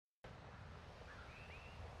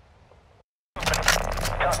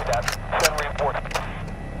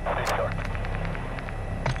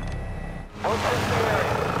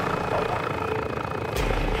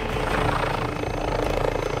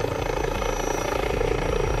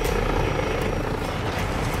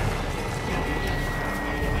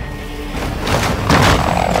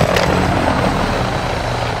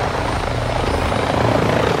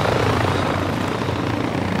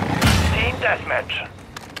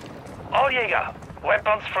All Jäger,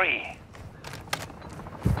 weapons free.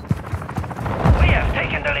 We have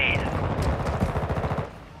taken the lead.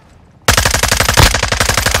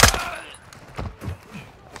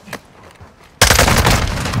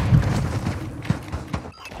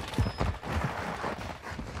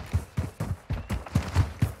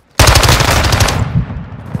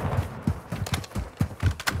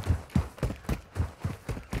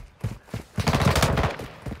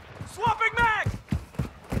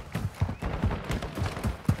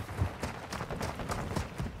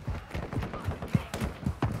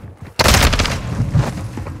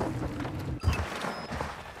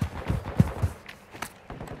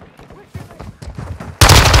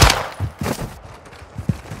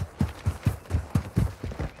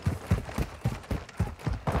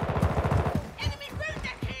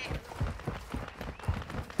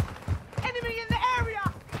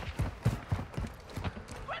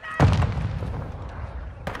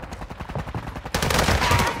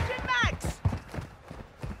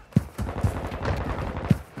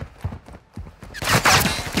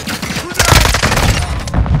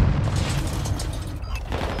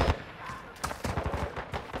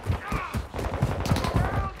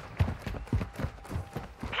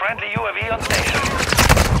 Friendly UAV on station.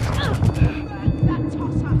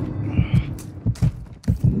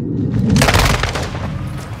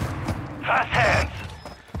 Fast hands.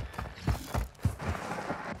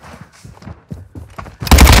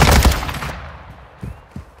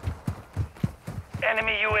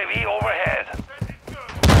 Enemy UAV overhead.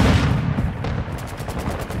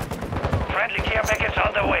 Friendly care package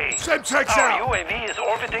on the way. Our UAV is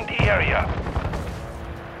orbiting the area.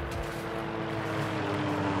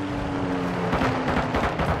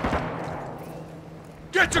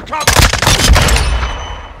 Get to cover!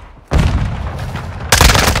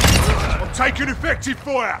 I'm taking effective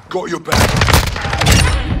fire! Got your back.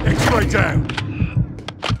 X-ray down.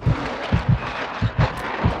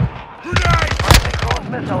 Grenade! Cruise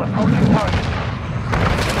missile approaching target.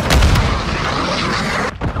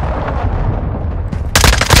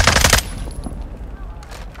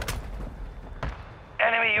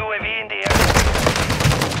 Enemy UAV in the air.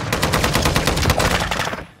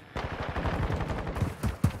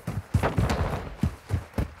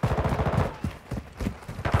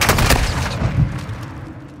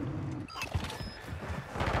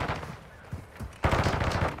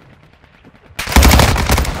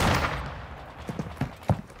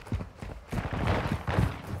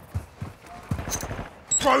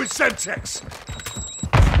 Throwing Semtex!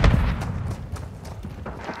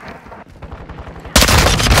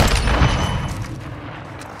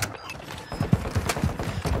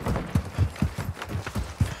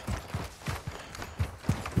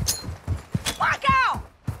 Fuck out!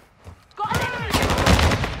 Got an enemy!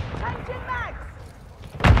 Changing mags!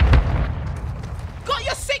 Got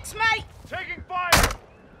your six, mate! Taking fire!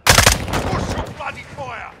 Push your bloody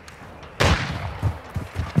fire!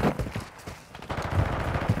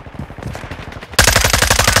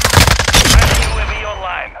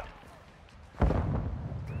 Online.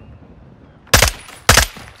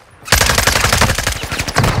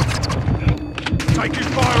 Taking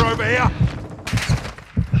fire over here!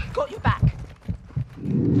 Got your back.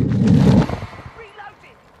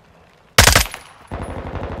 Reloading.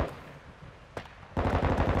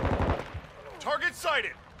 Target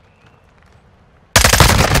sighted!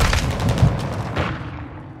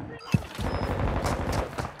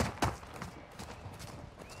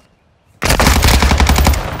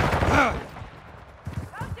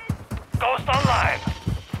 Ghost online.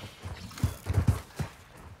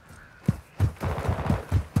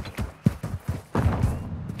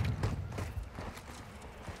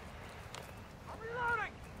 I'm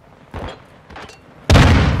reloading!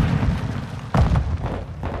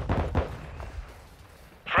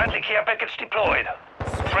 Friendly care package deployed.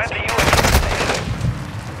 Friendly UAV.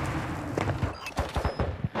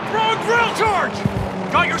 Wrong drill charge!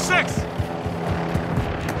 Got your six!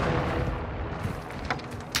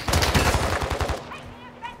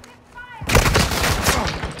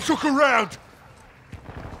 Look around!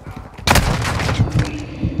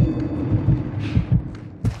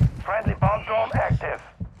 Friendly bomb drone active.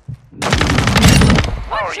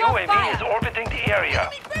 Our UAV is orbiting the area.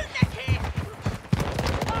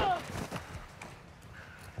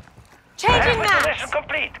 Changing maps! Mission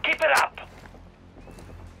complete. Keep it up.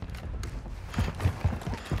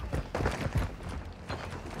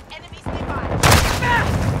 Enemies nearby.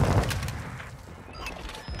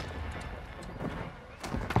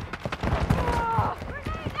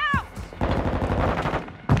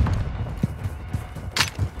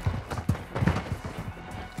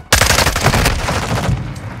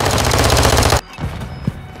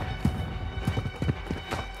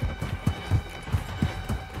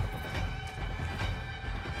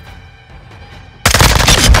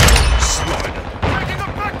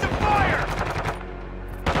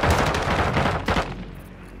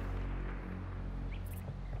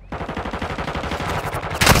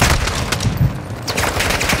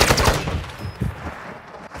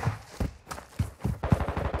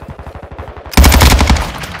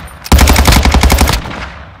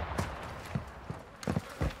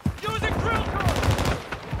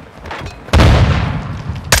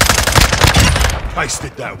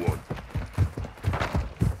 Tasted that one.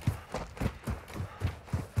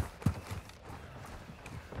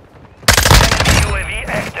 UAV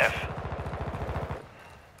active.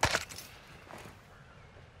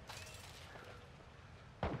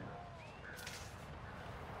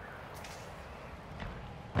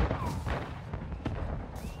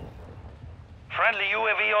 Friendly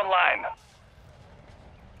UAV online.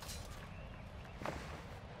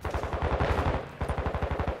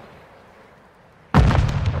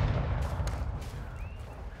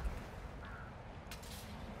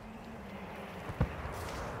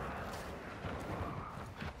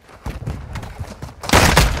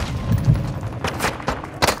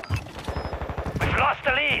 We've lost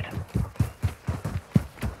the lead.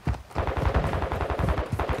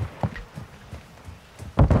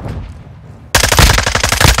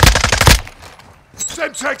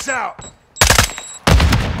 Semtex out!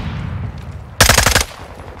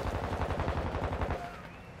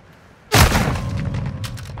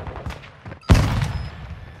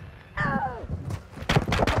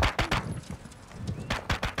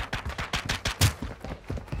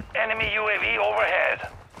 Enemy UAV overhead.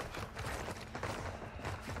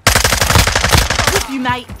 With you,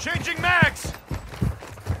 mate. Changing mags!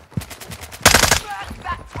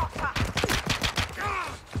 That topper.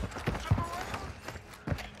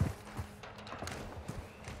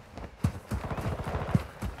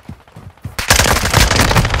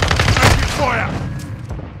 Fire!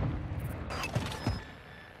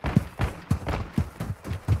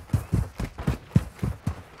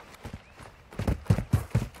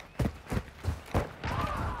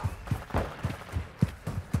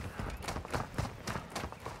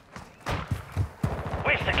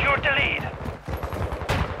 We secured the lead.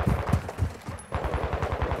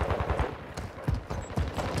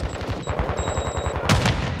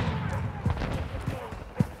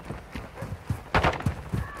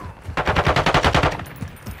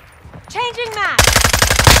 Changing map.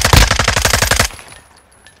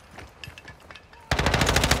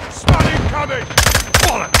 Stun incoming!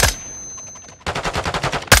 Bollocks!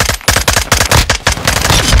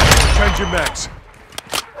 Changing mags.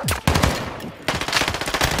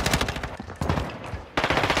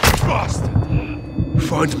 Bastard!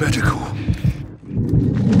 Find medical.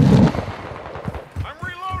 I'm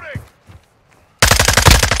reloading!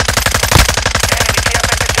 Enemy care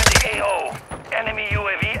package in the AO. Enemy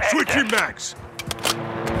UAV active. Switching mags.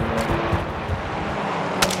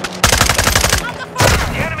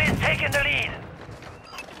 The enemy is taking the lead.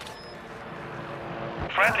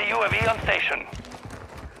 Friendly UAV on station.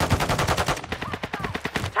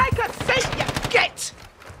 Take a seat, you git.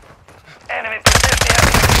 Enemy precision air.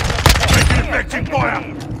 Taking effective fire!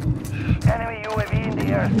 Enemy UAV in the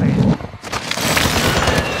airspace.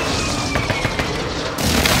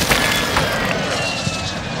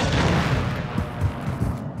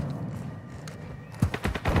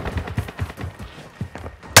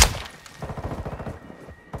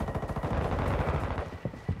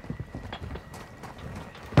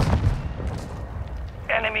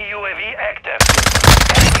 Enemy UAV active.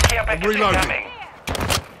 Enemy care package reloading. incoming.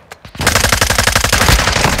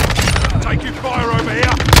 Taking fire over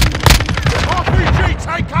here! RPG,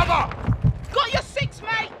 take cover! Got your six,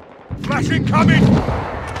 mate. Flash incoming!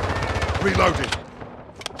 Reloading.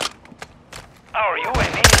 Our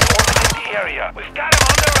UAV is orbiting the area. We've got him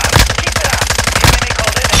on the run. Keep it up. The enemy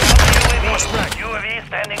called in another UAV. Lost rank. UAV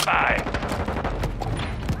standing by.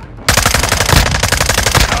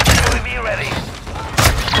 Counter UAV ready.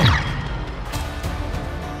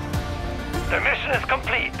 The mission is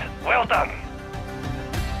complete. Well done.